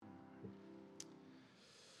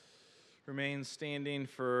Remain standing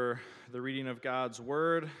for the reading of God's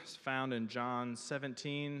Word. It's found in John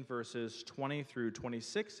 17, verses 20 through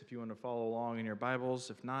 26, if you want to follow along in your Bibles.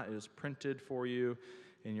 If not, it is printed for you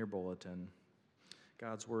in your bulletin.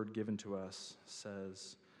 God's Word given to us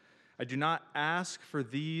says, "I do not ask for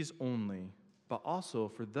these only, but also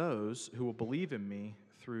for those who will believe in me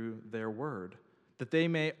through their word, that they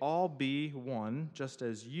may all be one, just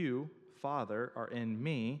as you, Father, are in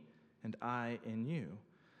me, and I in you,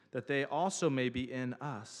 that they also may be in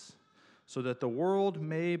us, so that the world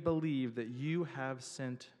may believe that you have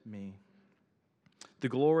sent me. The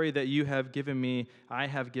glory that you have given me, I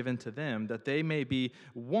have given to them, that they may be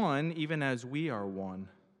one, even as we are one.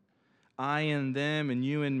 I in them and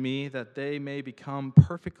you in me, that they may become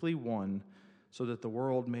perfectly one, so that the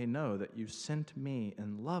world may know that you sent me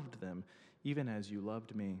and loved them, even as you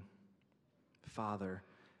loved me. Father,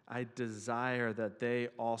 I desire that they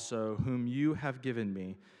also, whom you have given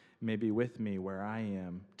me, may be with me where I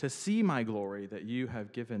am, to see my glory that you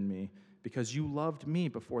have given me, because you loved me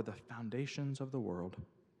before the foundations of the world.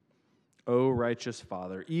 O righteous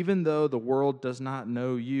Father, even though the world does not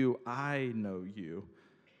know you, I know you,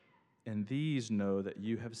 and these know that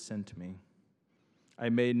you have sent me. I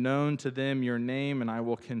made known to them your name, and I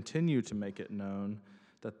will continue to make it known,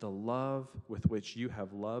 that the love with which you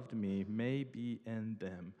have loved me may be in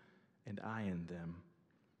them, and I in them."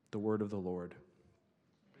 The word of the Lord.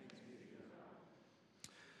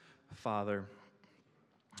 Father,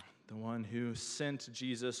 the one who sent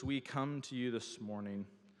Jesus, we come to you this morning,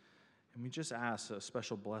 and we just ask a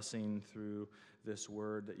special blessing through this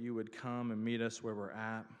word, that you would come and meet us where we're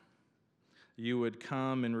at. You would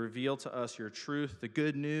come and reveal to us your truth, the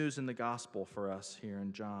good news and the gospel for us here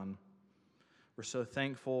in John. We're so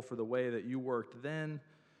thankful for the way that you worked then,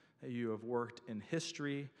 that you have worked in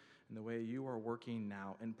history, and the way you are working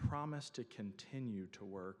now, and promise to continue to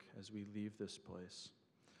work as we leave this place.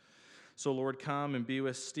 So, Lord, come and be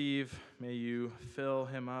with Steve. May you fill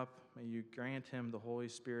him up. May you grant him the Holy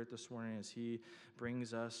Spirit this morning as he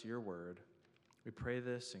brings us your word. We pray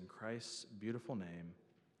this in Christ's beautiful name.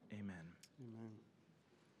 Amen. Amen.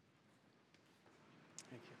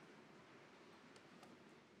 Thank you.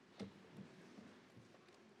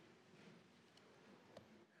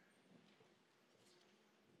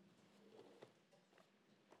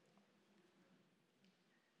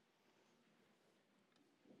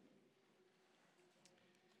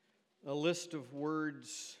 A list of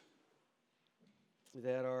words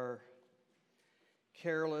that are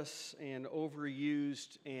careless and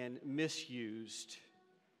overused and misused.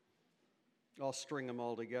 I'll string them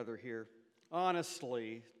all together here.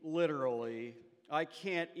 Honestly, literally, I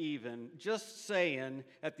can't even. Just saying,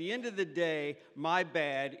 at the end of the day, my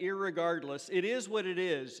bad, irregardless, it is what it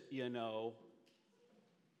is, you know.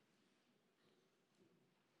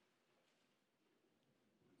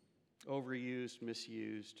 Overused,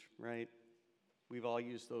 misused, right? We've all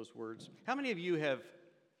used those words. How many of you have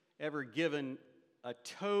ever given a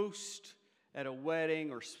toast at a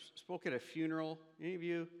wedding or spoke at a funeral? Any of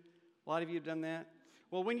you? A lot of you have done that?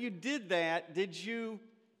 Well, when you did that, did you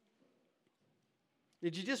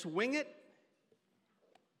just wing it?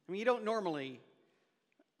 I mean, you don't normally,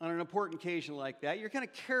 on an important occasion like that, you're kind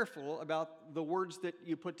of careful about the words that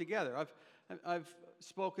you put together. I've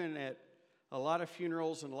spoken at a lot of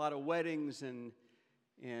funerals and a lot of weddings and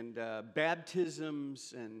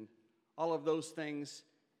baptisms and all of those things.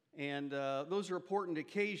 And those are important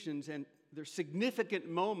occasions, and they're significant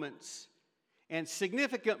moments. And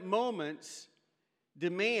significant moments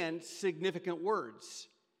demand significant words.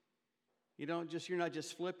 You're not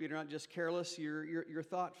just flip, you're not just careless, you're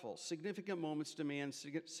thoughtful. Significant moments demand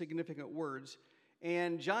significant words.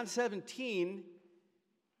 And John 17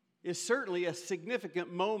 is certainly a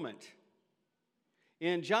significant moment.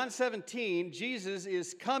 In John 17, Jesus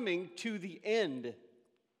is coming to the end.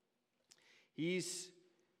 He's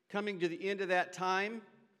coming to the end of that time,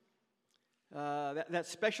 that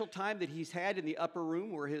special time that he's had in the upper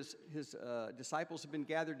room where his disciples have been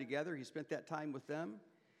gathered together. He spent that time with them.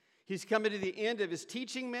 He's coming to the end of his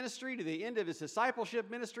teaching ministry, to the end of his discipleship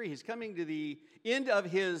ministry. He's coming to the end of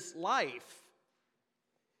his life.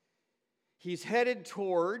 He's headed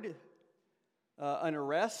toward an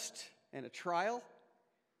arrest and a trial,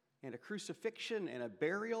 and a crucifixion, and a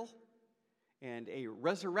burial, and a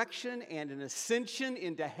resurrection, and an ascension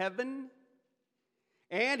into heaven.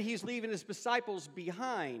 And he's leaving his disciples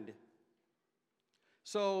behind.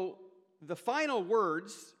 So the final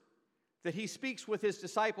words that he speaks with his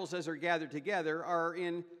disciples as they're gathered together are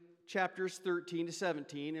in chapters 13 to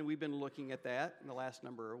 17, and we've been looking at that in the last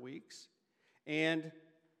number of weeks. And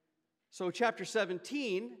so chapter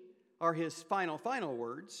 17 are his final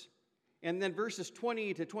words. And then verses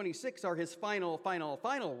 20 to 26 are his final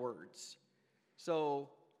words. So,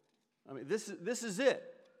 I mean, this is it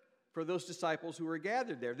for those disciples who were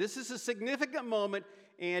gathered there. This is a significant moment,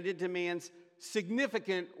 and it demands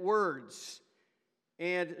significant words.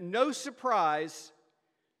 And no surprise,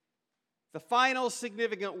 the final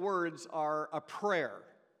significant words are a prayer.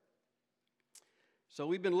 So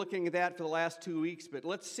we've been looking at that for the last 2 weeks, but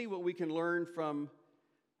let's see what we can learn from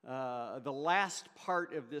the last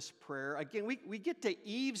part of this prayer. Again, we get to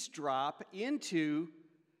eavesdrop into,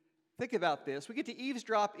 think about this, we get to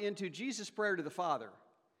eavesdrop into Jesus' prayer to the Father.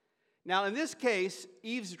 Now, in this case,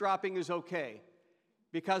 eavesdropping is okay,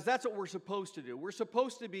 because that's what we're supposed to do. We're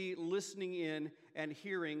supposed to be listening in and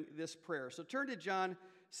hearing this prayer. So turn to John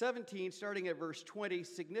 17, starting at verse 20,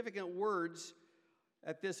 significant words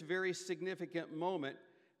at this very significant moment.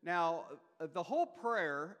 Now, the whole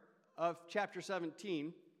prayer of chapter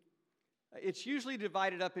 17, it's usually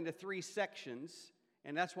divided up into 3 sections,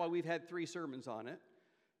 and that's why we've had 3 sermons on it.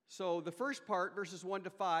 So the first part, verses 1 to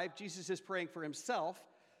 5, Jesus is praying for himself.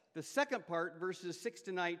 The second part, verses 6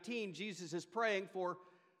 to 19, Jesus is praying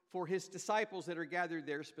for his disciples that are gathered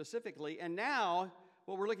there specifically. And now,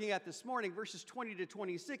 what we're looking at this morning, verses 20 to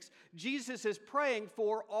 26, Jesus is praying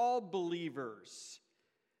for all believers.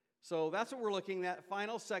 So that's what we're looking at,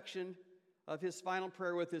 final section of his final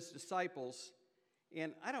prayer with his disciples.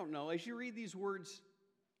 And I don't know, as you read these words,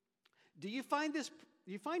 do you find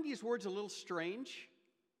these words a little strange?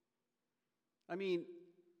 I mean,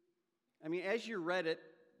 as you read it,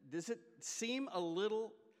 does it seem a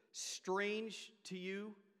little strange to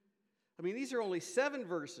you? I mean, these are only 7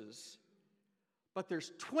 verses, but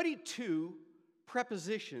there's 22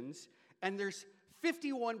 prepositions, and there's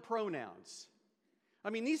 51 pronouns. I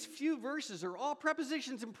mean, these few verses are all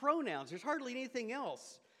prepositions and pronouns. There's hardly anything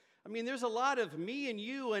else. I mean, there's a lot of me and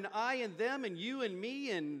you and I and them and you and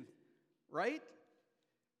me and, right?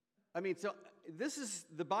 I mean, so this is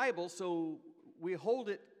the Bible, so we hold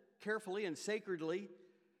it carefully and sacredly.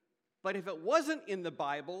 But if it wasn't in the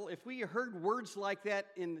Bible, if we heard words like that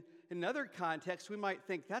in another context, we might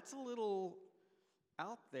think that's a little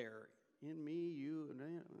out there. In me, you,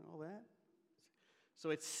 and all that. So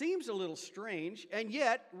it seems a little strange, and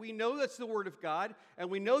yet we know that's the Word of God, and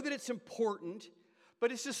we know that it's important,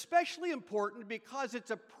 but it's especially important because it's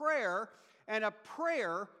a prayer, and a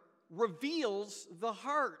prayer reveals the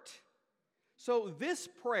heart. So this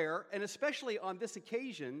prayer, and especially on this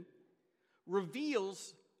occasion,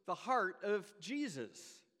 reveals the heart of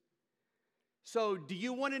Jesus. So do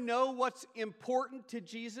you want to know what's important to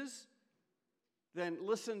Jesus? Then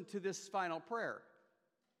listen to this final prayer.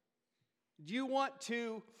 Do you want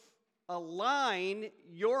to align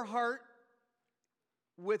your heart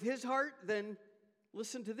with his heart? Then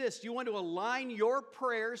listen to this. Do you want to align your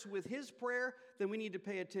prayers with his prayer? Then we need to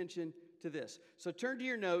pay attention to this. So turn to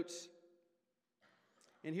your notes,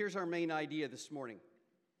 and here's our main idea this morning.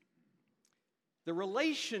 The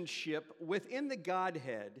relationship within the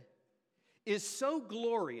Godhead is so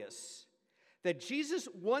glorious that Jesus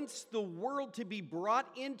wants the world to be brought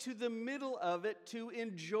into the middle of it to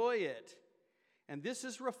enjoy it. And this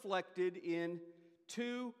is reflected in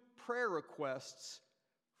 2 prayer requests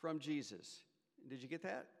from Jesus. Did you get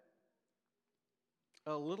that?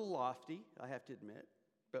 A little lofty, I have to admit,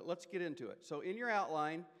 but let's get into it. So in your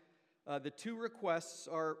outline, the 2 requests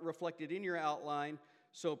are reflected in your outline.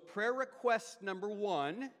 So prayer request number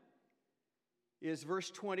 1 is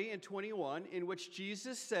verse 20 and 21, in which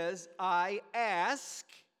Jesus says, I ask.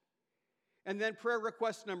 And then prayer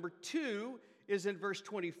request number 2 is in verse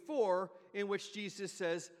 24, in which Jesus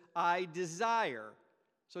says, I desire.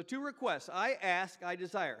 So 2 requests, I ask, I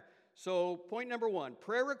desire. So point number 1,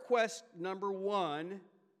 prayer request number 1,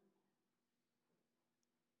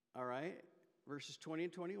 all right, verses 20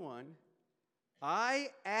 and 21, I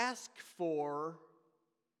ask for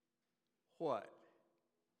what?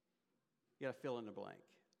 You got to fill in the blank.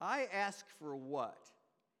 I ask for what?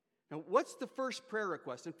 Now, what's the first prayer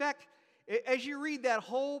request? In fact, as you read that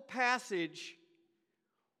whole passage,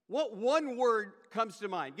 what one word comes to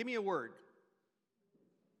mind? Give me a word.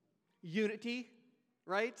 Unity,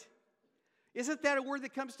 right? Isn't that a word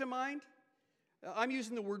that comes to mind? I'm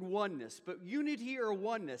using the word oneness, but unity or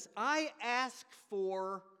oneness. I ask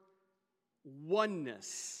for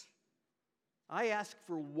oneness. I ask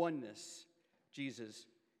for oneness, Jesus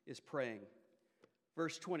is praying.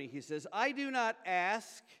 Verse 20, he says, I do not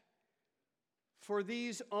ask for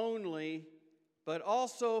these only, but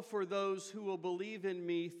also for those who will believe in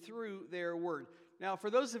me through their word. Now, for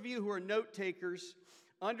those of you who are note takers,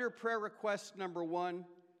 under prayer request number 1,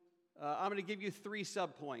 I'm going to give you 3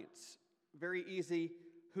 subpoints. Very easy: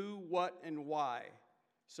 who, what, and why.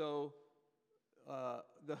 So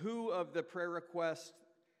the who of the prayer request,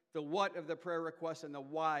 the what of the prayer request, and the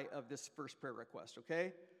why of this first prayer request,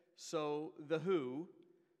 okay? So the who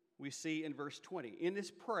we see in verse 20. In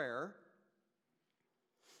this prayer,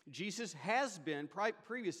 Jesus has been,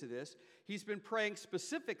 previous to this, he's been praying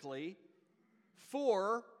specifically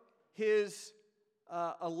for his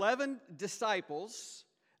 11 disciples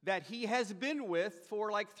that he has been with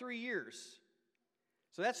for like 3 years.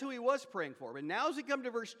 So that's who he was praying for. But now as we come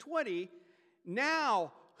to verse 20,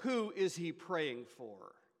 now who is he praying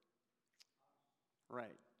for?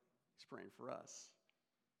 Right, he's praying for us.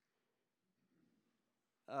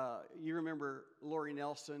 You remember Lori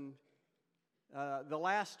Nelson. The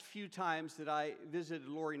last few times that I visited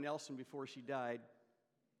Lori Nelson before she died,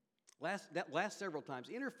 last several times,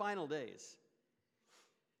 in her final days,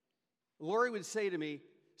 Lori would say to me,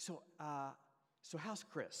 so how's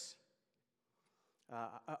Chris?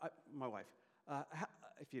 My wife,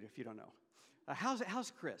 if you don't know.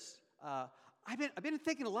 How's Chris? I've been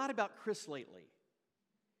thinking a lot about Chris lately.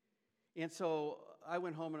 And so I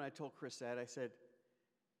went home and I told Chris that. I said,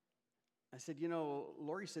 you know,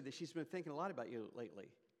 Lori said that she's been thinking a lot about you lately.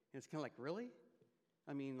 And it's kind of like, really?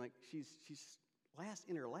 I mean, like she's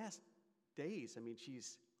in her last days. I mean,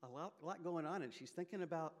 she's a lot going on, and she's thinking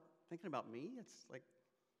about me. It's like,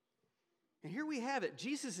 and here we have it.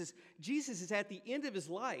 Jesus is at the end of his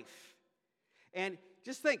life, and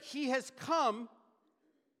just think, he has come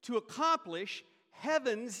to accomplish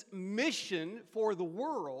heaven's mission for the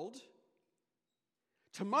world.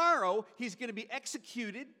 Tomorrow, he's going to be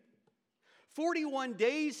executed. 41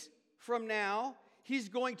 days from now, he's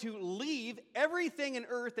going to leave everything in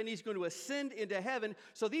earth and he's going to ascend into heaven.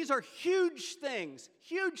 So these are huge things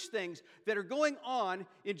that are going on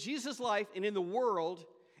in Jesus' life and in the world.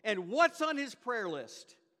 And what's on his prayer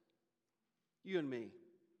list? You and me.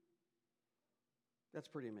 That's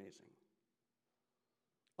pretty amazing.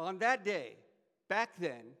 On that day, back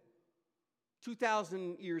then,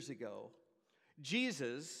 2,000 years ago,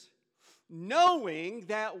 Jesus, knowing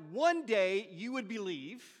that one day you would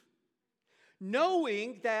believe,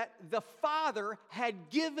 knowing that the Father had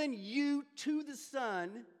given you to the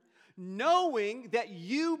Son, knowing that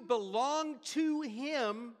you belong to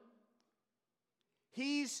him,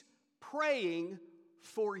 he's praying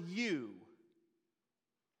for you.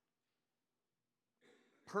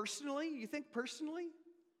 Personally, you think personally?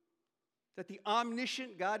 That the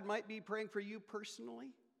omniscient God might be praying for you personally?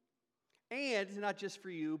 And not just for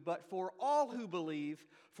you, but for all who believe,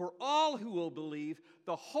 for all who will believe,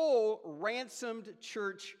 the whole ransomed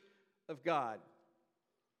church of God.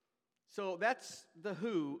 So that's the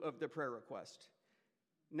who of the prayer request.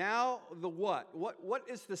 Now the what. What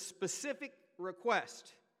is the specific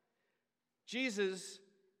request? Jesus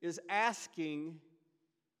is asking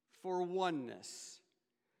for oneness.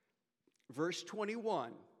 Verse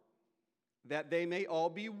 21, that they may all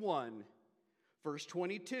be one. Verse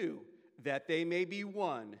 22, that they may be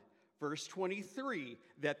one. Verse 23,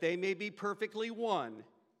 that they may be perfectly one.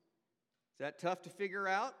 Is that tough to figure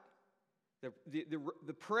out?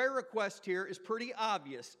 The prayer request here is pretty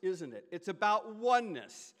obvious, isn't it? It's about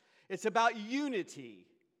oneness. It's about unity.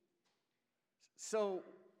 So,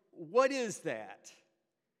 what is that?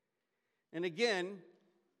 And again,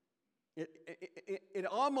 it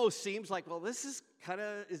almost seems like, well, is this kind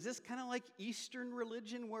of like Eastern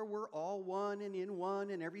religion where we're all one and in one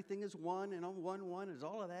and everything is one and on one is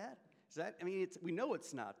all of that? Is that, I mean, we know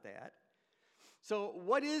it's not that. So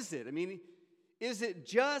what is it? I mean, is it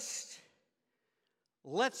just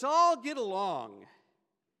let's all get along?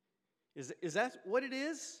 Is that what it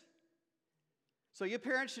is? So you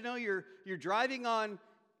parents, you know, you're driving on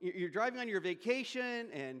your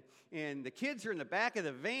vacation and the kids are in the back of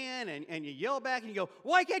the van and you yell back and you go,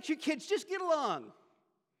 why can't you kids just get along?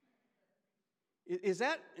 Is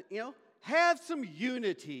that, you know, have some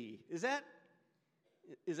unity. Is that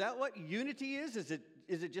what unity is? Is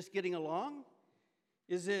it just getting along?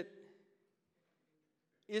 Is it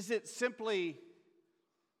simply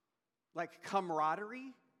like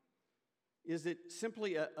camaraderie? Is it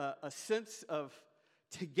simply a sense of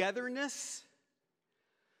togetherness?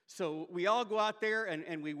 So we all go out there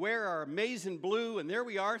and we wear our maize and blue, and there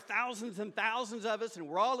we are, thousands and thousands of us, and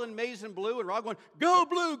we're all in maize and blue, and we're all going, go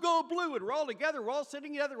blue, and we're all together, we're all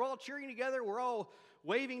sitting together, we're all cheering together, we're all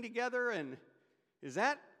waving together, and is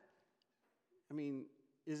that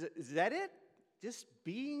it? Just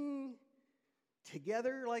being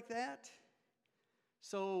together like that?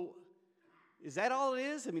 So is that all it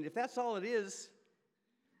is? I mean, if that's all it is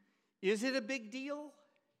it a big deal?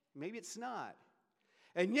 Maybe it's not.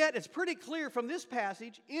 And yet, it's pretty clear from this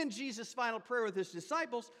passage in Jesus' final prayer with his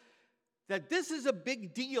disciples that this is a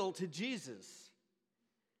big deal to Jesus.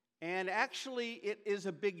 And actually, it is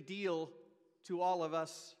a big deal to all of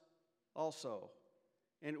us also.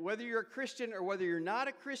 And whether you're a Christian or whether you're not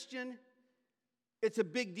a Christian, it's a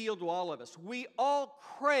big deal to all of us. We all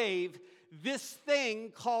crave this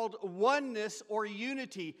thing called oneness or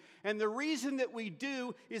unity. And the reason that we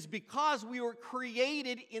do is because we were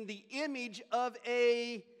created in the image of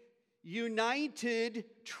a united,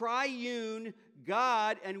 triune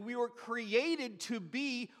God, and we were created to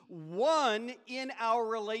be one in our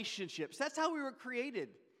relationships. That's how we were created.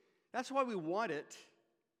 That's why we want it.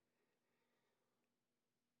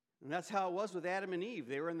 And that's how it was with Adam and Eve.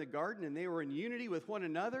 They were in the garden, and they were in unity with one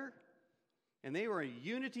another, and they were in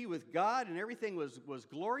unity with God, and everything was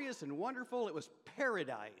glorious and wonderful. It was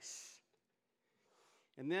paradise.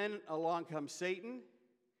 And then along comes Satan,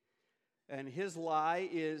 and his lie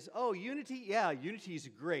is, oh, unity? Yeah, unity is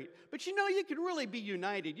great. But you know, you can really be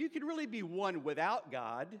united. You can really be one without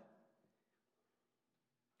God.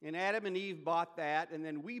 And Adam and Eve bought that, and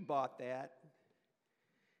then we bought that.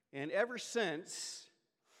 And ever since,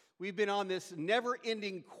 we've been on this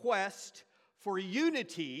never-ending quest for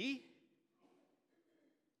unity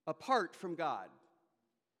apart from God.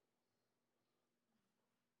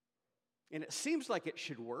 And it seems like it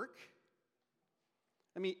should work.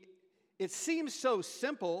 I mean, it seems so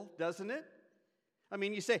simple, doesn't it? I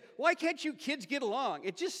mean, you say, why can't you kids get along?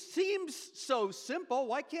 It just seems so simple.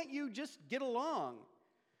 Why can't you just get along?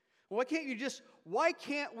 Why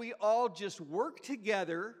can't we all just work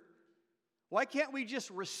together? Why can't we just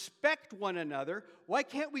respect one another? Why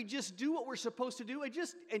can't we just do what we're supposed to do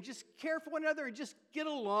and just care for one another and just get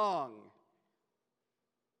along?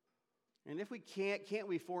 And if we can't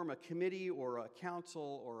we form a committee or a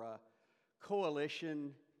council or a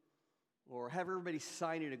coalition or have everybody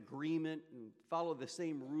sign an agreement and follow the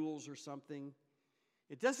same rules or something?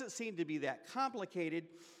 It doesn't seem to be that complicated,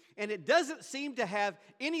 and it doesn't seem to have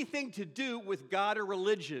anything to do with God or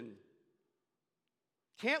religion.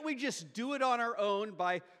 Can't we just do it on our own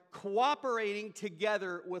by cooperating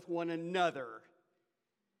together with one another?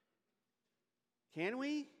 Can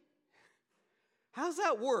we? How's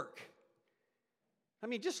that work? I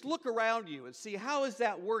mean, just look around you and see, how is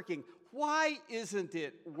that working? Why isn't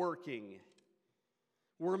it working?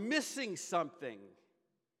 We're missing something.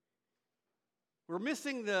 We're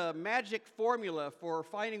missing the magic formula for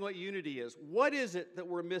finding what unity is. What is it that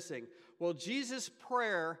we're missing? Well, Jesus'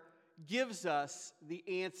 prayer gives us the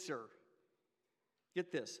answer.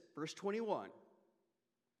 Get this, verse 21.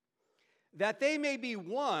 That they may be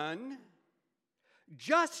one,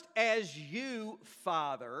 just as you,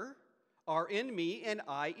 Father, are in me and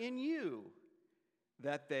I in you,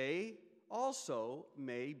 that they also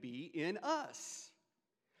may be in us.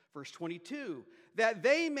 Verse 22. That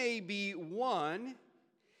they may be one,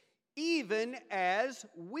 even as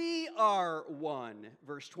we are one.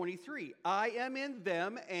 Verse 23, I am in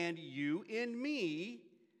them and you in me,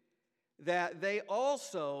 that they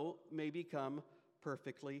also may become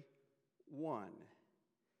perfectly one.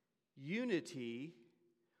 Unity,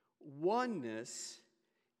 oneness,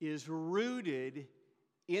 is rooted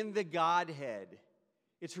in the Godhead.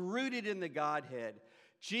 It's rooted in the Godhead.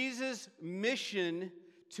 Jesus' mission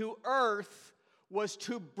to earth was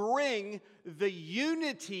to bring the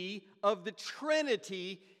unity of the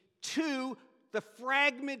Trinity to the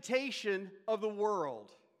fragmentation of the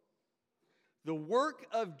world. The work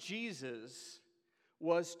of Jesus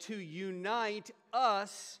was to unite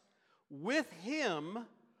us with Him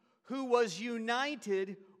who was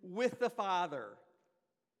united with the Father.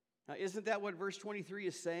 Now, isn't that what verse 23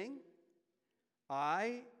 is saying?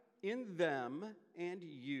 I in them and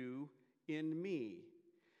you in me.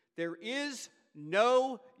 There is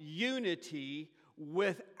no unity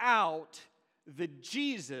without the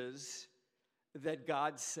Jesus that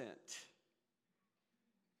God sent.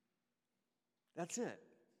 That's it.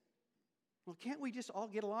 Well, can't we just all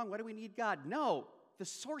get along? Why do we need God? No, the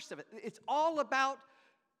source of it. It's all about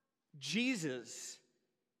Jesus.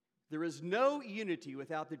 There is no unity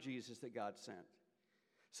without the Jesus that God sent.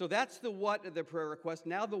 So that's the what of the prayer request.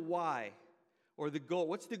 Now the why, or the goal.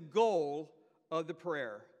 What's the goal of the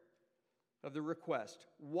prayer, of the request?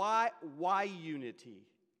 Why unity?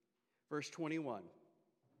 Verse 21.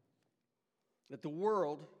 That the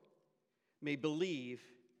world may believe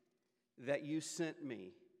that you sent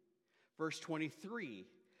me. Verse 23.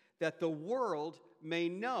 That the world may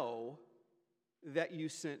know that you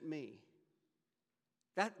sent me.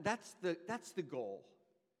 That's the goal.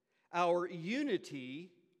 Our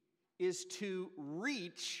unity is to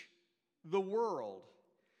reach the world.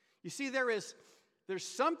 You see, there's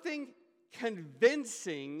something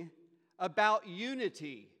convincing about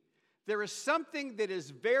unity. There is something that is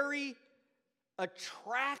very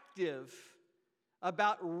attractive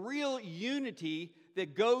about real unity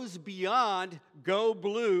that goes beyond go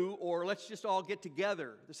blue or let's just all get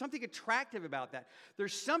together. There's something attractive about that.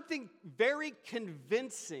 There's something very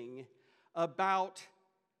convincing about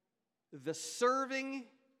the serving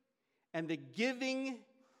and the giving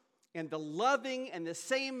and the loving and the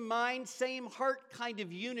same mind, same heart kind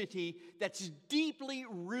of unity that's deeply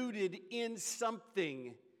rooted in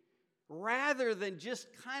something rather than just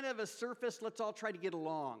kind of a surface, let's all try to get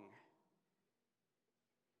along.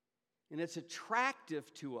 And it's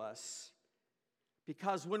attractive to us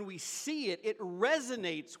because when we see it, it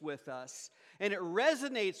resonates with us. And it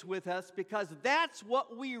resonates with us because that's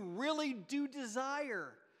what we really do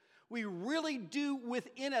desire. We really do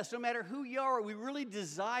within us, no matter who you are, we really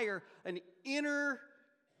desire an inner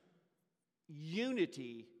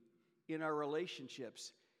unity in our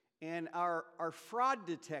relationships. And our fraud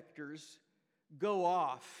detectors go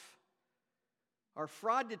off. Our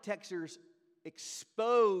fraud detectors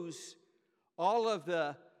expose all of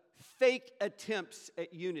the fake attempts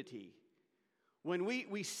at unity. When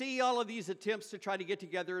we see all of these attempts to try to get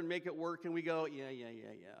together and make it work, and we go, yeah,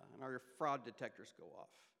 and our fraud detectors go off.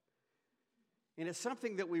 And it's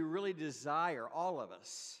something that we really desire, all of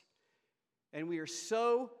us. And we are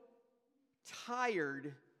so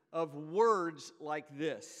tired of words like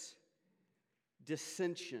this: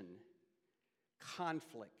 dissension,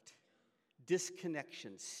 conflict,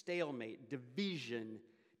 disconnection, stalemate, division,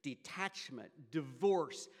 detachment,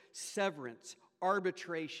 divorce, severance,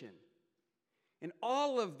 arbitration. And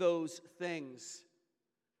all of those things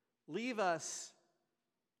leave us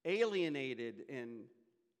alienated and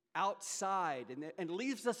outside and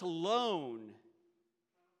leaves us alone.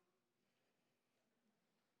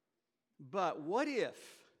 But what if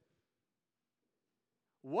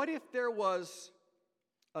there was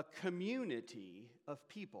a community of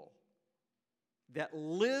people that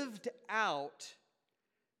lived out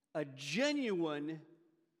a genuine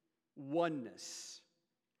oneness?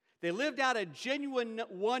 They lived out a genuine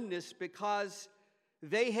oneness because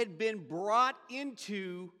they had been brought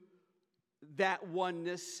into that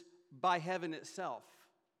oneness by heaven itself.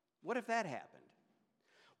 What if that happened?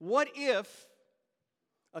 What if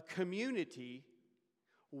a community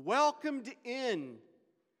welcomed in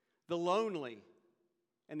the lonely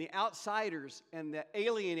and the outsiders and the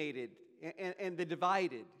alienated and the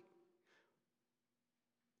divided?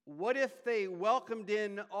 What if they welcomed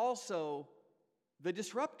in also the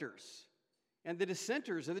disruptors and the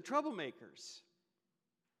dissenters and the troublemakers?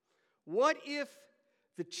 What if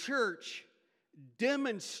the church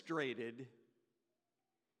demonstrated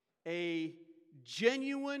a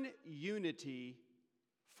genuine unity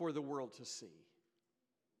for the world to see?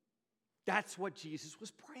 That's what Jesus was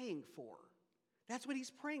praying for. That's what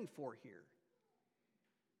he's praying for here.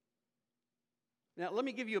 Now, let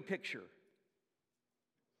me give you a picture.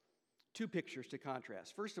 Two pictures to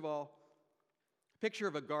contrast. First of all, a picture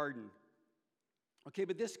of a garden. Okay,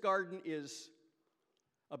 but this garden is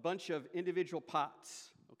a bunch of individual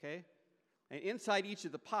pots, okay? And inside each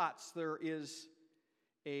of the pots there's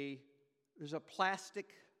a plastic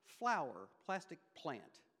flower, plastic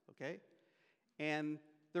plant, okay? And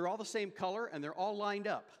they're all the same color and they're all lined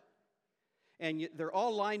up. And they're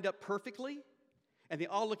all lined up perfectly, and they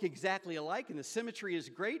all look exactly alike, and the symmetry is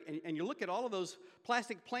great. And you look at all of those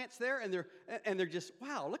plastic plants there, and they're just,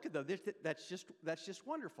 wow, look at them. That's just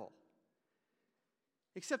wonderful.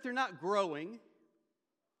 Except they're not growing,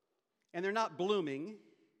 and they're not blooming,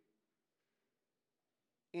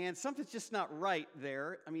 and something's just not right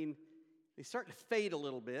there. I mean, they start to fade a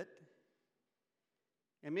little bit,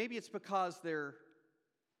 and maybe it's because they're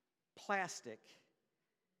plastic,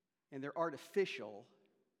 and they're artificial,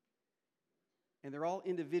 and they're all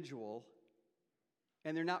individual,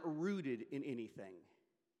 and they're not rooted in anything.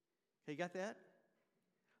 Okay, you got that?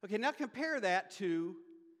 Okay, now compare that to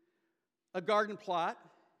a garden plot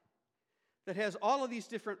that has all of these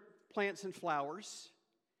different plants and flowers,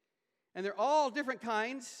 and they're all different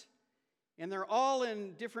kinds, and they're all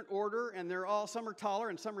in different order, and some are taller,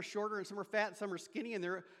 and some are shorter, and some are fat, and some are skinny, and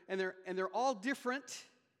they're all different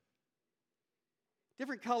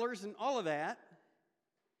colors and all of that.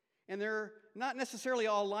 And they're not necessarily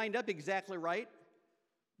all lined up exactly right,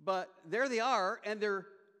 but there they are, and they're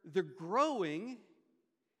growing,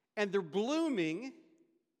 and they're blooming,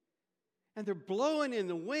 and they're blowing in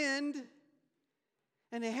the wind,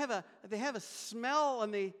 and they have a smell,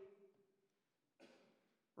 and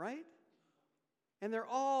right? And they're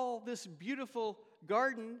all this beautiful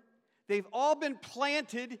garden. They've all been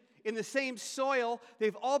planted in the same soil.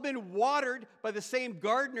 They've all been watered by the same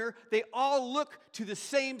gardener. They all look to the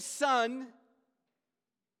same sun.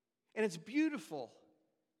 And it's beautiful.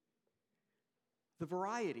 The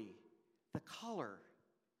variety, the color,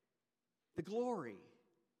 the glory.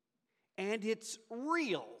 And it's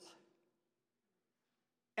real.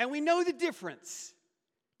 And we know the difference,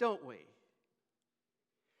 don't we?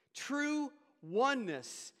 True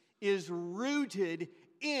oneness is rooted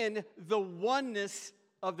in the oneness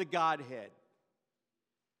of the Godhead.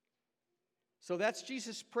 So that's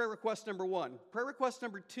Jesus' prayer request number 1. Prayer request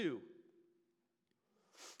number 2.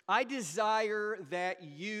 I desire that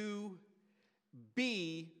you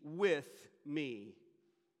be with me.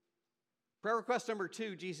 Prayer request number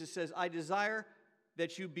 2, Jesus says, I desire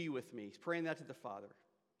that you be with me. He's praying that to the Father.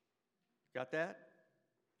 Got that?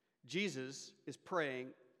 Jesus is praying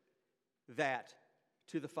that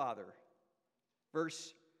to the Father.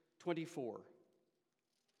 Verse 24.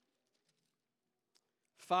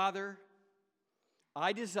 Father,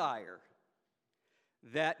 I desire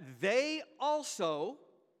that they also,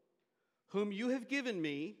 whom you have given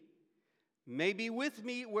me, may be with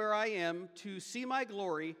me where I am to see my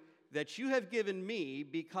glory that you have given me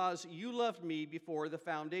because you loved me before the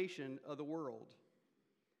foundation of the world.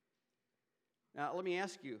 Now, let me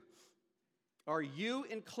ask you, are you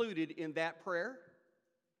included in that prayer?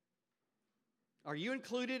 Are you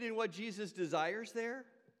included in what Jesus desires there?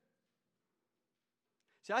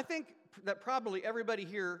 See, I think that probably everybody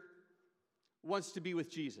here wants to be with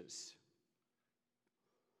Jesus.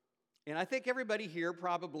 And I think everybody here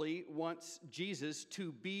probably wants Jesus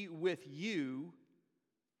to be with you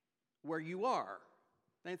where you are.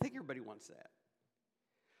 And I think everybody wants that.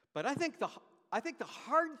 But I think the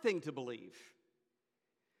hard thing to believe,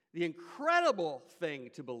 the incredible thing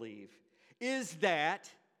to believe, is that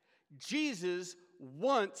Jesus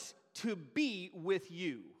wants to be with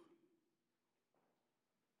you.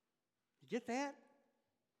 You get that?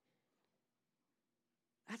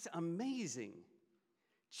 That's amazing.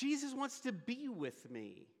 Jesus wants to be with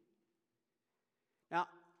me. Now,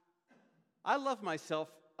 I love myself,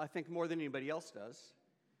 I think, more than anybody else does.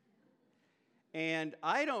 And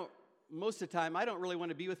most of the time, I don't really want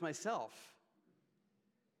to be with myself.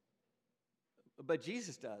 But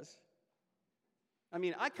Jesus does. I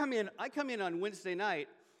mean, I come in on Wednesday night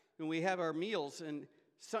when we have our meals, and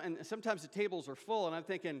sometimes the tables are full, and I'm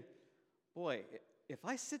thinking, boy, if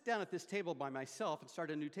I sit down at this table by myself and start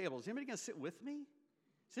a new table, is anybody going to sit with me?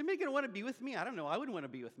 Is anybody going to want to be with me? I don't know. I wouldn't want to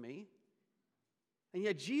be with me. And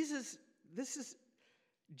yet Jesus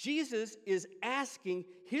is asking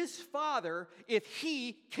his Father if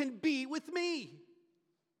he can be with me.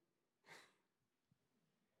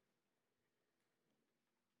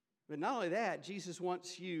 But not only that, Jesus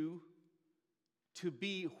wants you to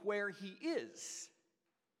be where he is.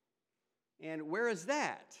 And where is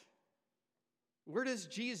that? Where does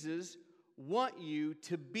Jesus want you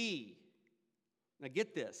to be? Now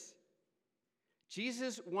get this.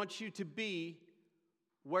 Jesus wants you to be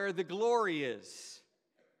where the glory is.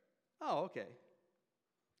 Oh, okay.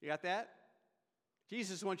 You got that?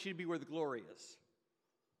 Jesus wants you to be where the glory is.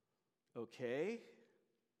 Okay.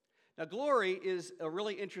 Now, glory is a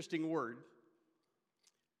really interesting word,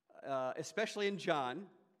 especially in John.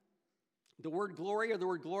 The word glory or the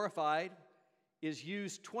word glorified is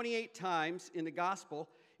used 28 times in the gospel.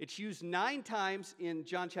 It's used 9 times in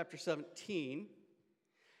John chapter 17.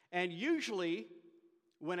 And usually,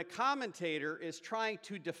 when a commentator is trying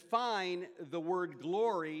to define the word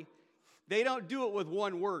glory, they don't do it with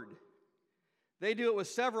one word. They do it with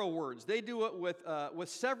several words. They do it with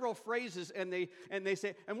several phrases, and they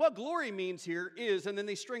say, and what glory means here is, and then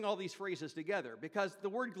they string all these phrases together, because the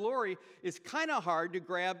word glory is kind of hard to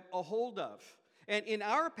grab a hold of. And in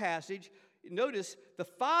our passage, notice the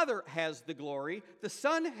Father has the glory, the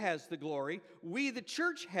Son has the glory, we, the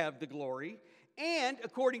church, have the glory, and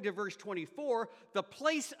according to verse 24, the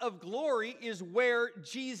place of glory is where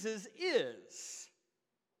Jesus is.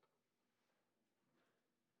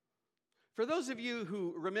 For those of you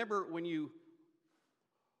who remember when you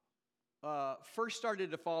first started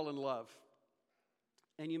to fall in love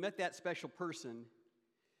and you met that special person,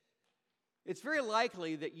 it's very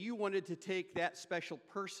likely that you wanted to take that special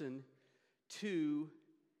person to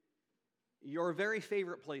your very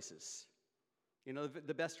favorite places. You know,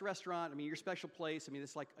 the best restaurant, your special place.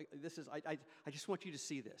 I just want you to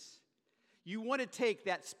see this. You want to take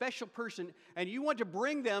that special person and you want to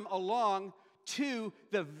bring them along to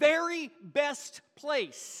the very best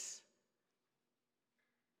place.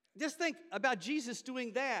 Just think about Jesus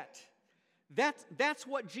doing that. That's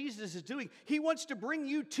what Jesus is doing. He wants to bring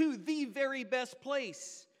you to the very best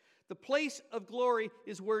place. The place of glory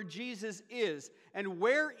is where Jesus is. And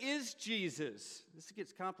where is Jesus? This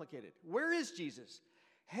gets complicated. Where is Jesus?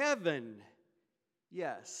 Heaven.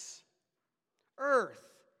 Yes. Earth?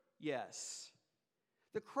 Yes.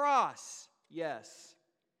 The cross? Yes.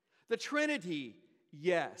 The Trinity?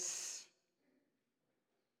 Yes.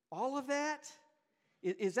 All of that?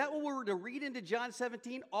 Is that what we're to read into John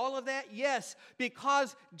 17? All of that? Yes,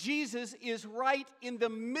 because Jesus is right in the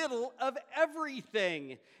middle of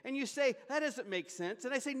everything. And you say, that doesn't make sense.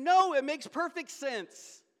 And I say, no, it makes perfect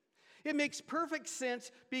sense. It makes perfect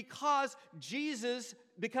sense because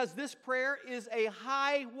because this prayer is a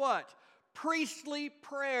high what? Priestly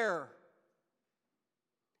prayer.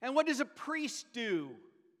 And what does a priest do?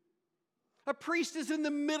 A priest is in the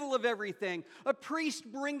middle of everything. A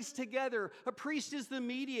priest brings together. A priest is the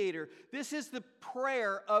mediator. This is the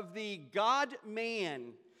prayer of the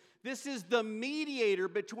God-man. This is the mediator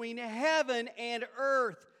between heaven and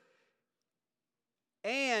earth.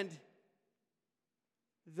 And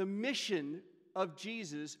the mission of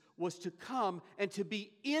Jesus was to come and to be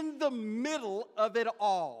in the middle of it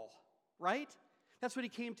all. Right? That's what he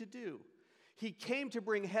came to do. He came to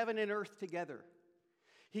bring heaven and earth together.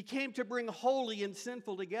 He came to bring holy and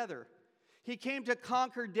sinful together. He came to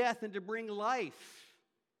conquer death and to bring life.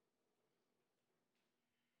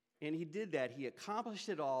 And he did that. He accomplished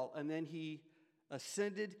it all, and then he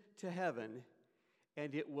ascended to heaven,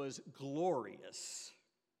 and it was glorious.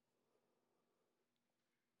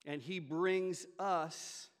 And he brings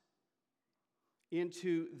us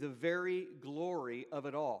into the very glory of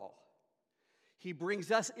it all. He brings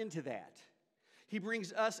us into that. He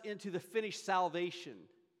brings us into the finished salvation.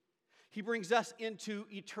 He brings us into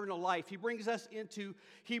eternal life. He brings us into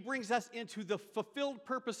the fulfilled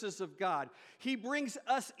purposes of God. He brings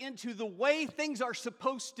us into the way things are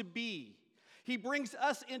supposed to be. He brings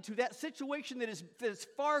us into that situation that is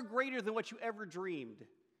far greater than what you ever dreamed.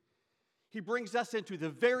 He brings us into the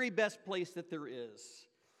very best place that there is.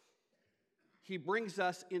 He brings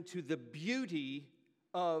us into the beauty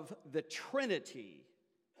of the Trinity.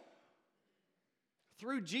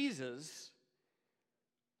 Through Jesus,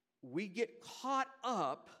 we get caught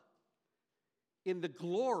up in the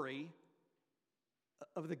glory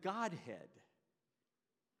of the Godhead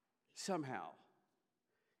somehow.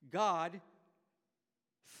 God,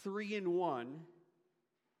 3 in 1,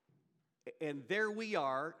 and there we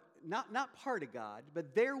are, not part of God,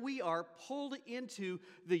 but there we are pulled into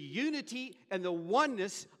the unity and the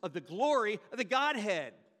oneness of the glory of the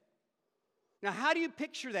Godhead. Now, how do you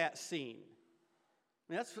picture that scene?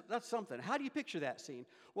 I mean, that's something. How do you picture that scene?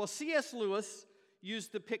 Well, C.S. Lewis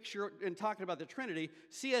used the picture in talking about the Trinity.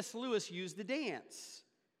 C.S. Lewis used the dance.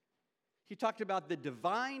 He talked about the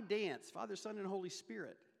divine dance, Father, Son, and Holy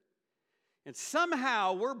Spirit. And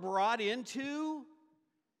somehow we're brought into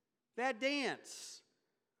that dance.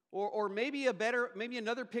 Or maybe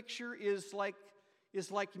another picture is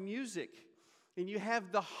like music. And you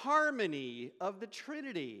have the harmony of the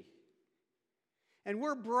Trinity. And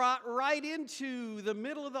we're brought right into the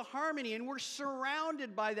middle of the harmony, and we're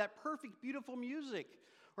surrounded by that perfect, beautiful music.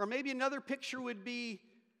 Or maybe another picture would be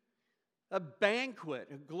a banquet,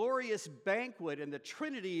 a glorious banquet, and the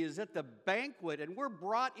Trinity is at the banquet, and we're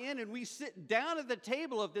brought in, and we sit down at the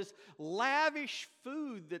table of this lavish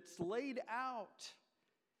food that's laid out.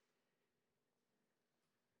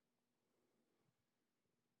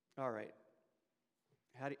 All right.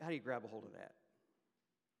 How do you grab a hold of that?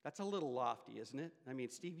 That's a little lofty, isn't it? I mean,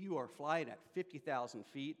 Steve, you are flying at 50,000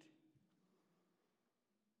 feet.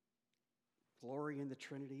 Glory in the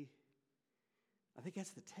Trinity. I think that's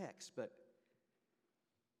the text, but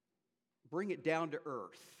bring it down to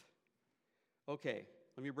earth. Okay,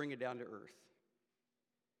 let me bring it down to earth.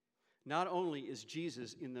 Not only is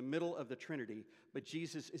Jesus in the middle of the Trinity, but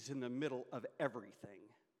Jesus is in the middle of everything.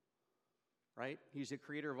 Right? He's the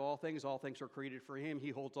creator of all things. All things are created for him. He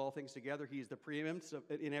holds all things together. He is the preeminence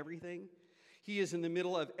in everything. He is in the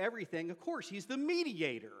middle of everything. Of course, he's the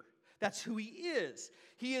mediator. That's who he is.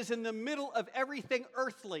 He is in the middle of everything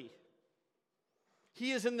earthly.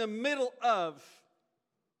 He is in the middle of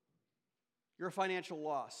your financial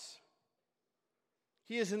loss.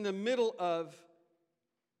 He is in the middle of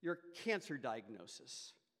your cancer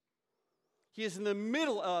diagnosis. He is in the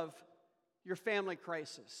middle of your family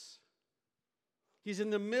crisis. He's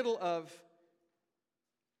in the middle of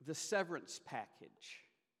the severance package,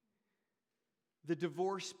 the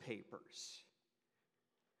divorce papers,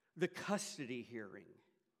 the custody hearing,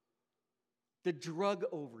 the drug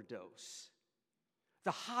overdose,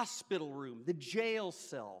 the hospital room, the jail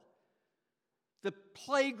cell, the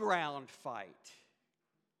playground fight,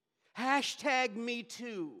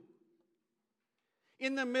 #MeToo.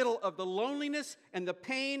 In the middle of the loneliness and the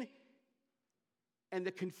pain and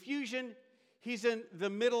the confusion, he's in the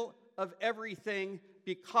middle of everything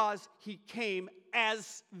because he came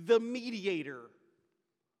as the mediator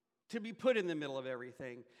to be put in the middle of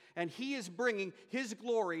everything. And he is bringing his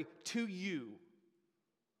glory to you.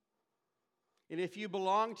 And if you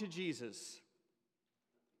belong to Jesus,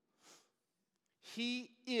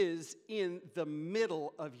 he is in the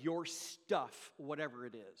middle of your stuff, whatever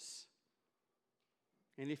it is.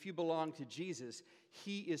 And if you belong to Jesus,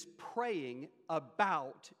 he is praying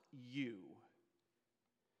about you.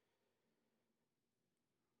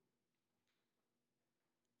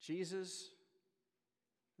 Jesus,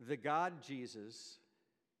 the God Jesus,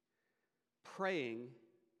 praying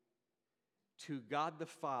to God the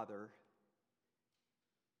Father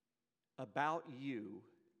about you.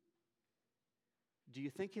 Do you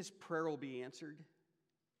think his prayer will be answered?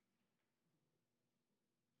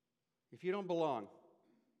 If you don't belong,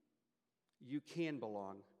 you can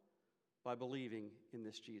belong by believing in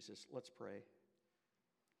this Jesus. Let's pray.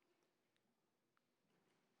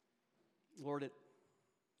 Lord,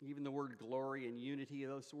 even the word glory and unity,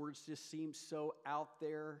 those words just seem so out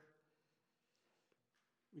there.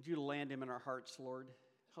 Would you land them in our hearts, Lord?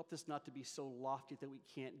 Help this not to be so lofty that we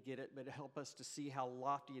can't get it, but help us to see how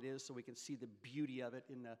lofty it is so we can see the beauty of it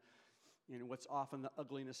in what's often the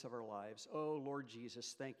ugliness of our lives. Oh, Lord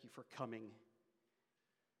Jesus, thank you for coming.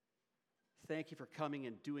 Thank you for coming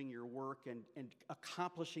and doing your work and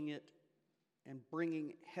accomplishing it and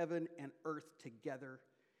bringing heaven and earth together.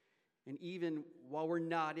 And even while we're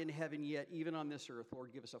not in heaven yet, even on this earth,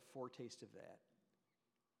 Lord, give us a foretaste of that.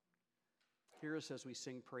 Hear us as we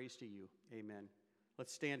sing praise to you. Amen.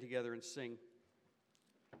 Let's stand together and sing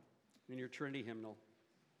in your Trinity hymnal.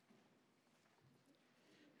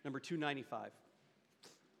 Number 295.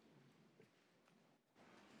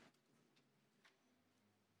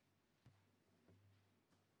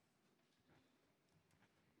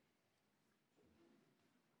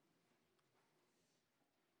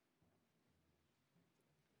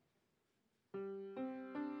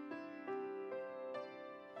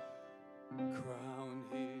 Crown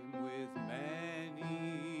him with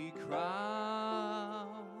many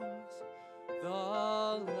crowns, the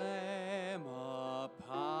Lamb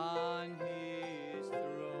upon his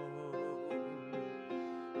throne.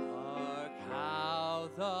 Hark how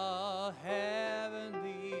the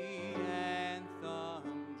heavenly anthem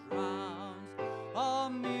drowns all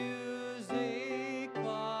music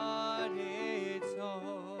but its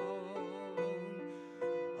own.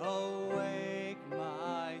 Awake,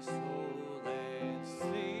 my soul, and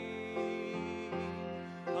sing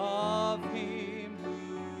of him who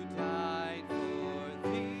died for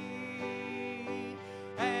thee,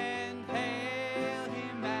 and hail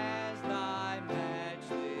him as thy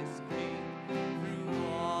matchless King through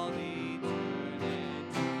all eternity.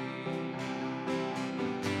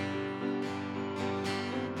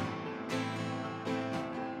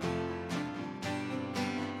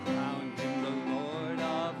 Crown him the Lord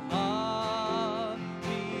of love,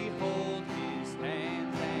 behold his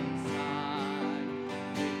hands and side,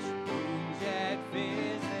 which wounds yet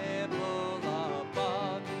visible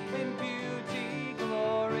above, in beauty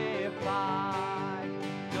glorified.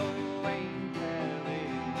 No angel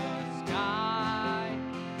in the sky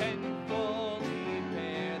can fully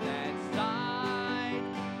bear that sight,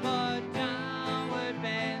 but downward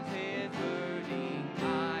bends his burning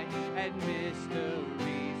eye at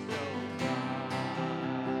mystery so bright.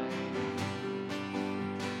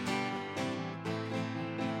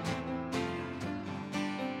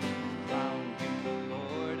 Crown him the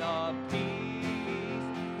Lord of peace,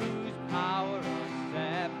 whose power of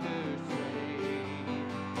scepter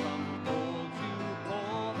sways. From pole to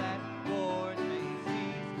pole that Lord may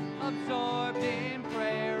cease, absorbed in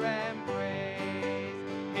prayer and praise.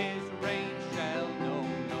 His reign shall know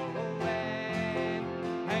no end,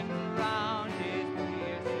 and round his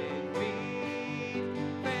pierced feet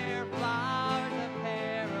fair flowers of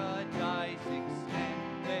paradise extend,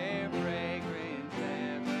 their fragrance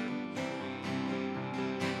ever sweet.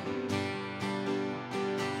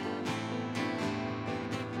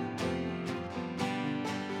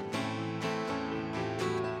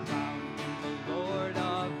 Crown him the Lord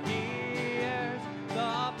of years,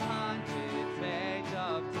 the pontiff's edge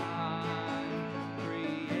of time,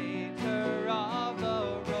 creator of the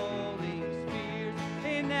rolling spheres,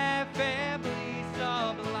 ineffably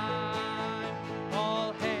sublime.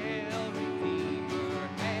 All hail, Redeemer,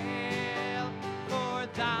 hail, for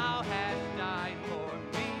thou hast died for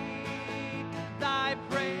me. Thy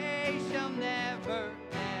praise shall never,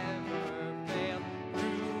 ever fail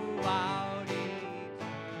throughout eternity.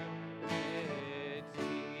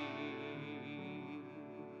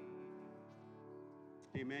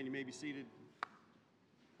 Amen. You may be seated.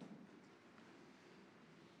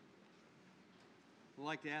 I'd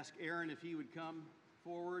like to ask Aaron if he would come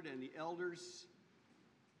forward and the elders.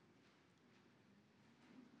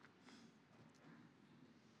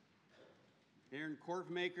 Aaron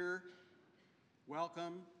Korfmaker,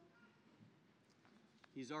 welcome.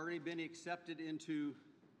 He's already been accepted into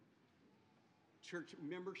church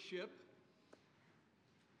membership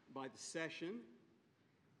by the session.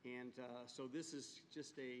 And so this is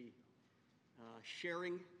just a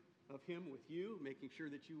sharing of him with you, making sure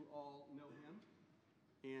that you all know him.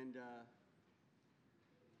 And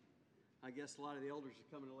I guess a lot of the elders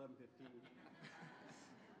are coming at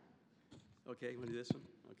 11:15. Okay, you want to do this one?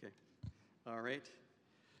 Okay. All right.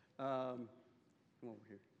 Come over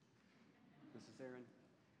here. This is Aaron.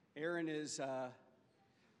 Aaron is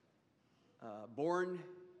born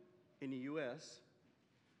in the U.S.,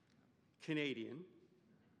 Canadian.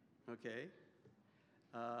 Okay.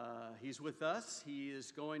 He's with us. He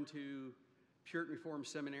is going to Puritan Reformed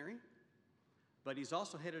Seminary, but he's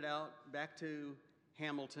also headed out back to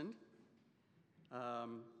Hamilton,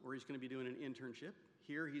 where he's going to be doing an internship.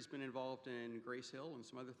 Here, he's been involved in Grace Hill and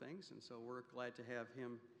some other things, and so we're glad to have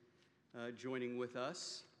him joining with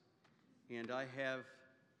us. And I have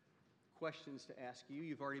questions to ask you.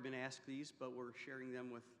 You've already been asked these, but we're sharing them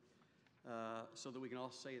with so that we can all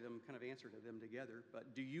say them, kind of answer to them together.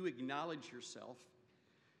 But do you acknowledge yourself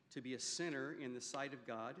to be a sinner in the sight of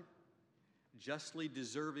God, justly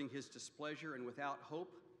deserving his displeasure and without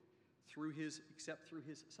hope except through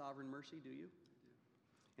his sovereign mercy? Do you?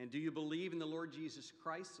 And do you believe in the Lord Jesus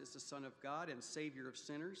Christ as the Son of God and Savior of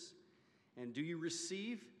sinners? And do you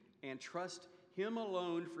receive and trust him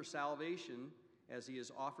alone for salvation as he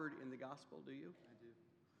is offered in the gospel? Do you? I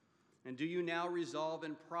do. And do you now resolve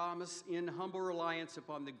and promise in humble reliance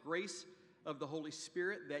upon the grace of the Holy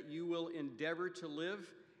Spirit that you will endeavor to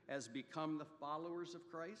live as become the followers of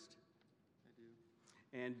Christ? I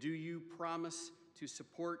do. And do you promise to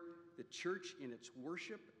support the church in its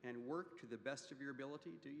worship and work to the best of your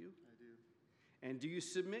ability? Do you? I do. And do you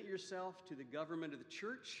submit yourself to the government of the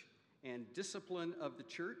church and discipline of the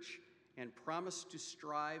church and promise to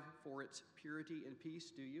strive for its purity and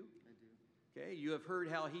peace? Do you? I do. Okay, you have heard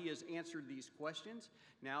how he has answered these questions.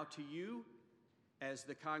 Now to you, as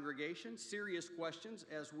the congregation, serious questions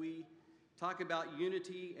as we talk about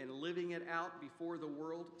unity and living it out before the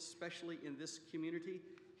world, especially in this community.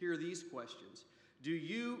 Here are these questions. Do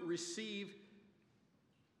you receive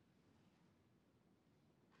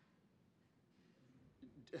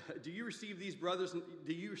these brothers,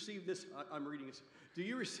 do you receive this, I'm reading this, do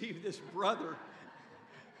you receive this brother,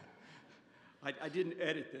 I didn't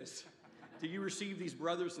edit this, do you receive these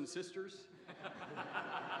brothers and sisters?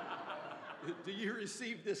 Do you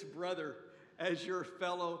receive this brother as your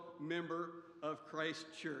fellow member of Christ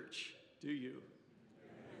Church? Do you?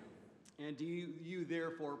 And do you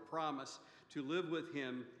therefore promise to live with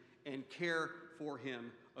him and care for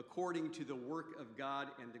him according to the work of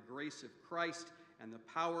God and the grace of Christ and the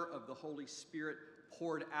power of the Holy Spirit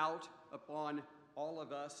poured out upon all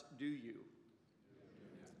of us? Do you?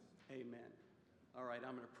 Amen. All right,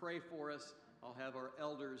 I'm going to pray for us. I'll have our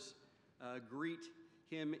elders greet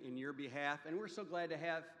him in your behalf. And we're so glad to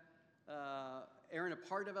have Aaron a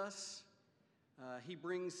part of us. He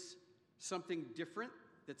brings something different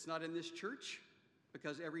that's not in this church,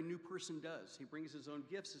 because every new person does. He brings his own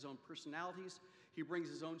gifts, his own personalities. He brings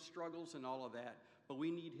his own struggles and all of that. But we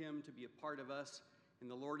need him to be a part of us, and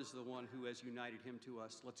the Lord is the one who has united him to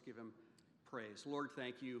us. Let's give him praise. Lord,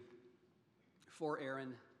 thank you for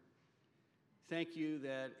Aaron. Thank you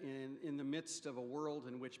that in the midst of a world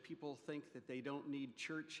in which people think that they don't need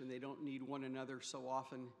church and they don't need one another so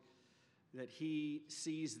often, that he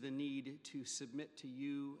sees the need to submit to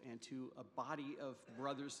you and to a body of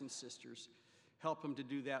brothers and sisters. Help him to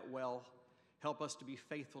do that well. Help us to be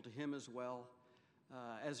faithful to him as well.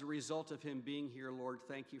 As a result of him being here, Lord,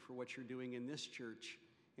 thank you for what you're doing in this church.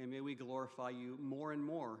 And may we glorify you more and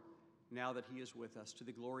more now that he is with us, to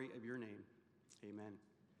the glory of your name. Amen.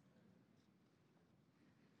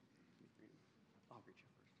 I'll greet you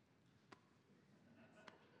first.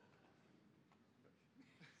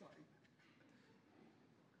 Sorry.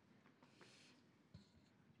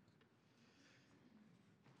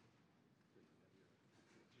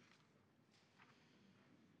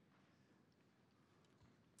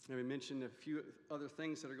 Let me mention a few other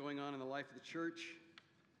things that are going on in the life of the church.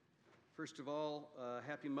 First of all,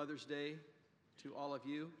 happy Mother's Day to all of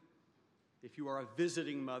you. If you are a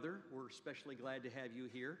visiting mother, we're especially glad to have you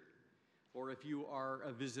here. Or if you are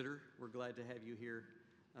a visitor, we're glad to have you here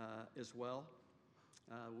as well.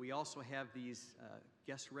 We also have these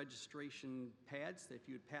guest registration pads. If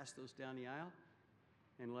you would pass those down the aisle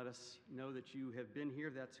and let us know that you have been here,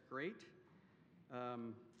 that's great.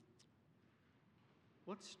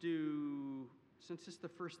 Let's do, since it's the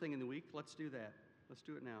first thing in the week, let's do that. Let's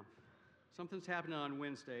do it now. Something's happening on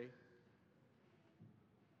Wednesday.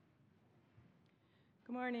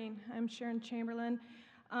 Good morning. I'm Sharon Chamberlain.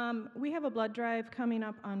 We have a blood drive coming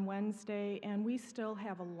up on Wednesday, and we still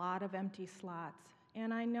have a lot of empty slots.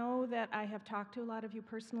 And I know that I have talked to a lot of you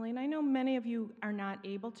personally, and I know many of you are not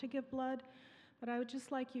able to give blood, but I would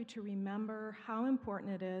just like you to remember how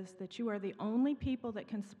important it is that you are the only people that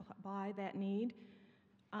can supply that need.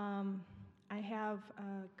 I have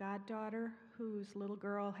a goddaughter whose little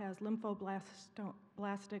girl has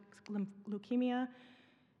lymphoblastic leukemia,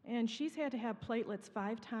 and she's had to have platelets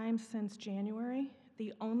 5 times since January.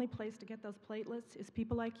 The only place to get those platelets is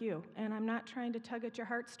people like you. And I'm not trying to tug at your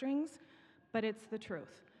heartstrings, but it's the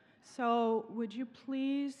truth. So would you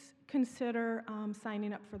please consider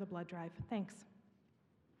signing up for the blood drive? Thanks.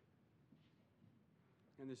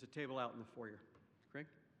 And there's a table out in the foyer. Craig?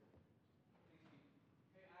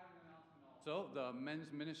 Hey, I have an announcement also. The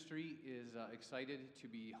men's ministry is excited to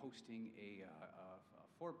be hosting a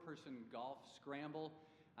 4-person golf scramble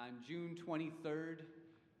on June 23rd.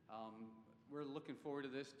 We're looking forward to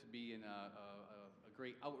this to be a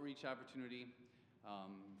great outreach opportunity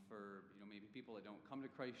for maybe people that don't come to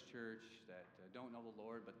Christ Church, that don't know the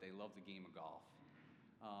Lord, but they love the game of golf.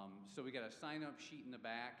 So we got a sign-up sheet in the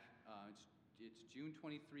back. It's June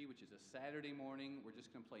 23, which is a Saturday morning. We're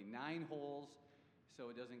just going to play 9 holes, so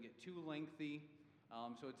it doesn't get too lengthy.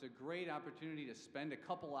 So it's a great opportunity to spend a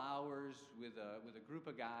couple hours with a group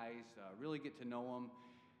of guys, really get to know them,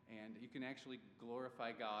 and you can actually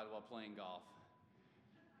glorify God while playing golf.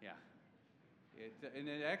 Yeah. And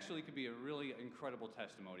it actually could be a really incredible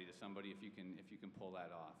testimony to somebody if you can pull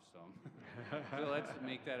that off. So let's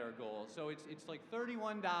make that our goal. So it's like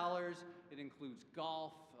 $31. It includes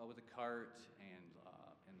golf with a cart and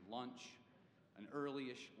lunch, an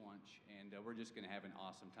early-ish lunch, and we're just going to have an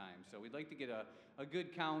awesome time. So we'd like to get a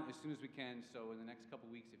good count as soon as we can. So in the next couple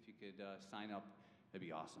weeks, if you could sign up, that'd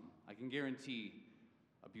be awesome. I can guarantee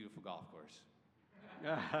a beautiful golf course.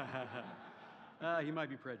 You might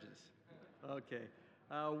be prejudiced. Okay.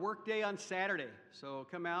 Work day on Saturday. So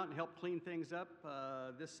come out and help clean things up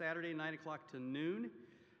this Saturday, 9 o'clock to noon.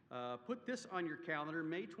 Put this on your calendar,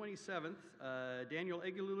 May 27th, Daniel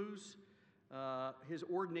Egelulu's, his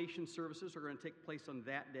ordination services are going to take place on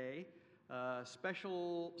that day.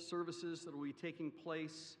 Special services that will be taking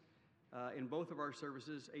place in both of our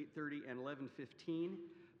services, 8:30 and 11:15.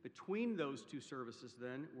 Between those 2 services,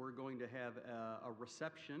 then, we're going to have a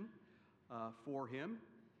reception for him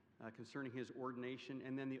concerning his ordination.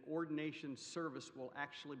 And then the ordination service will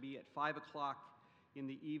actually be at 5 o'clock in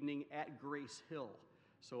the evening at Grace Hill.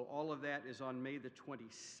 So all of that is on May the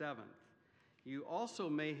 27th. You also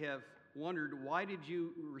may have wondered, why did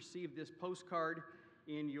you receive this postcard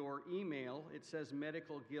in your email? It says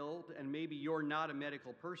Medical Guild, and maybe you're not a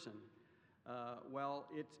medical person.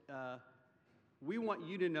 We want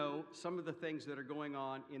you to know some of the things that are going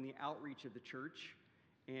on in the outreach of the church.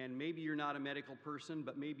 And maybe you're not a medical person,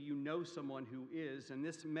 but maybe you know someone who is. And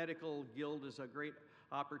this Medical Guild is a great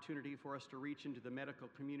opportunity for us to reach into the medical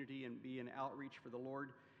community and be an outreach for the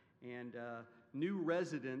Lord. And new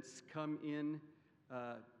residents come in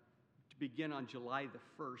to begin on July the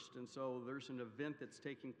 1st. And so there's an event that's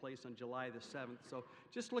taking place on July the 7th. So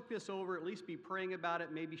just look this over, at least be praying about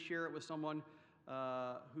it, maybe share it with someone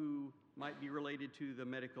who might be related to the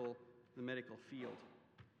medical field.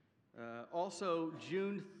 Also,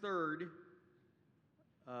 June 3rd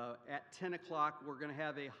at 10 o'clock, we're going to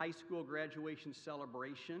have a high school graduation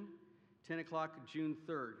celebration, 10 o'clock, June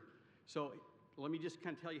 3rd. So let me just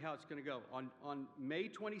kind of tell you how it's going to go. On May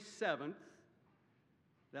 27th,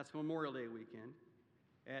 that's Memorial Day weekend,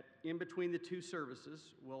 in between the 2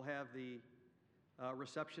 services, we'll have the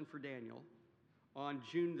reception for Daniel. On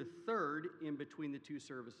June the 3rd, in between the 2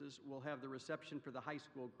 services, we'll have the reception for the high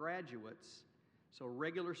school graduates. So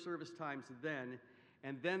regular service times then.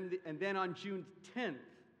 And then on June 10th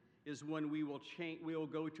is when we will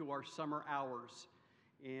go to our summer hours.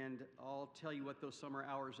 And I'll tell you what those summer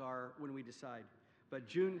hours are when we decide. But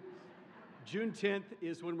June 10th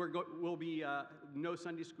is when we'll be no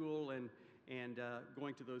Sunday school and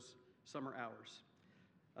going to those summer hours.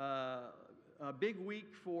 A big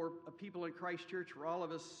week for people in Christ Church, for all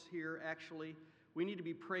of us here actually. We need to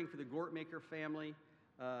be praying for the Gortmaker family.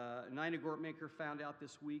 Nina Gortmaker found out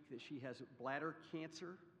this week that she has bladder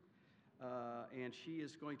cancer, and she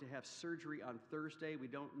is going to have surgery on Thursday. We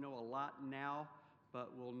don't know a lot now,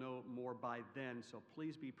 but we'll know more by then. So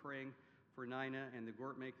please be praying for Nina and the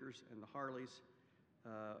Gortmakers and the Harleys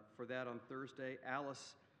for that on Thursday.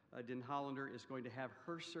 Alice Den Hollander is going to have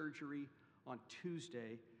her surgery on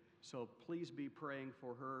Tuesday. So please be praying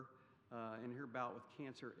for her in her bout with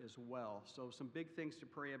cancer as well. So some big things to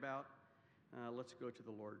pray about. Let's go to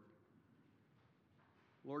the Lord.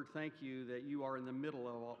 Lord, thank you that you are in the middle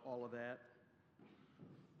of all of that.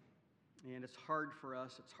 And it's hard for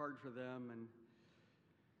us, it's hard for them,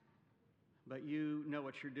 but you know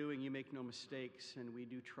what you're doing. You make no mistakes, and we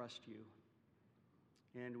do trust you.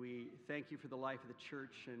 And we thank you for the life of the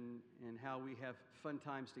church and how we have fun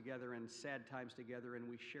times together and sad times together, and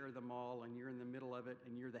we share them all, and you're in the middle of it,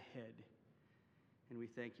 and you're the head. And we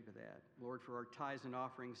thank you for that. Lord, for our tithes and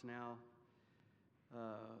offerings now,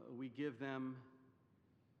 we give them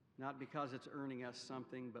not because it's earning us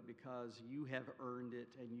something, but because you have earned it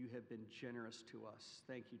and you have been generous to us.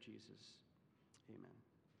 Thank you, Jesus. Amen.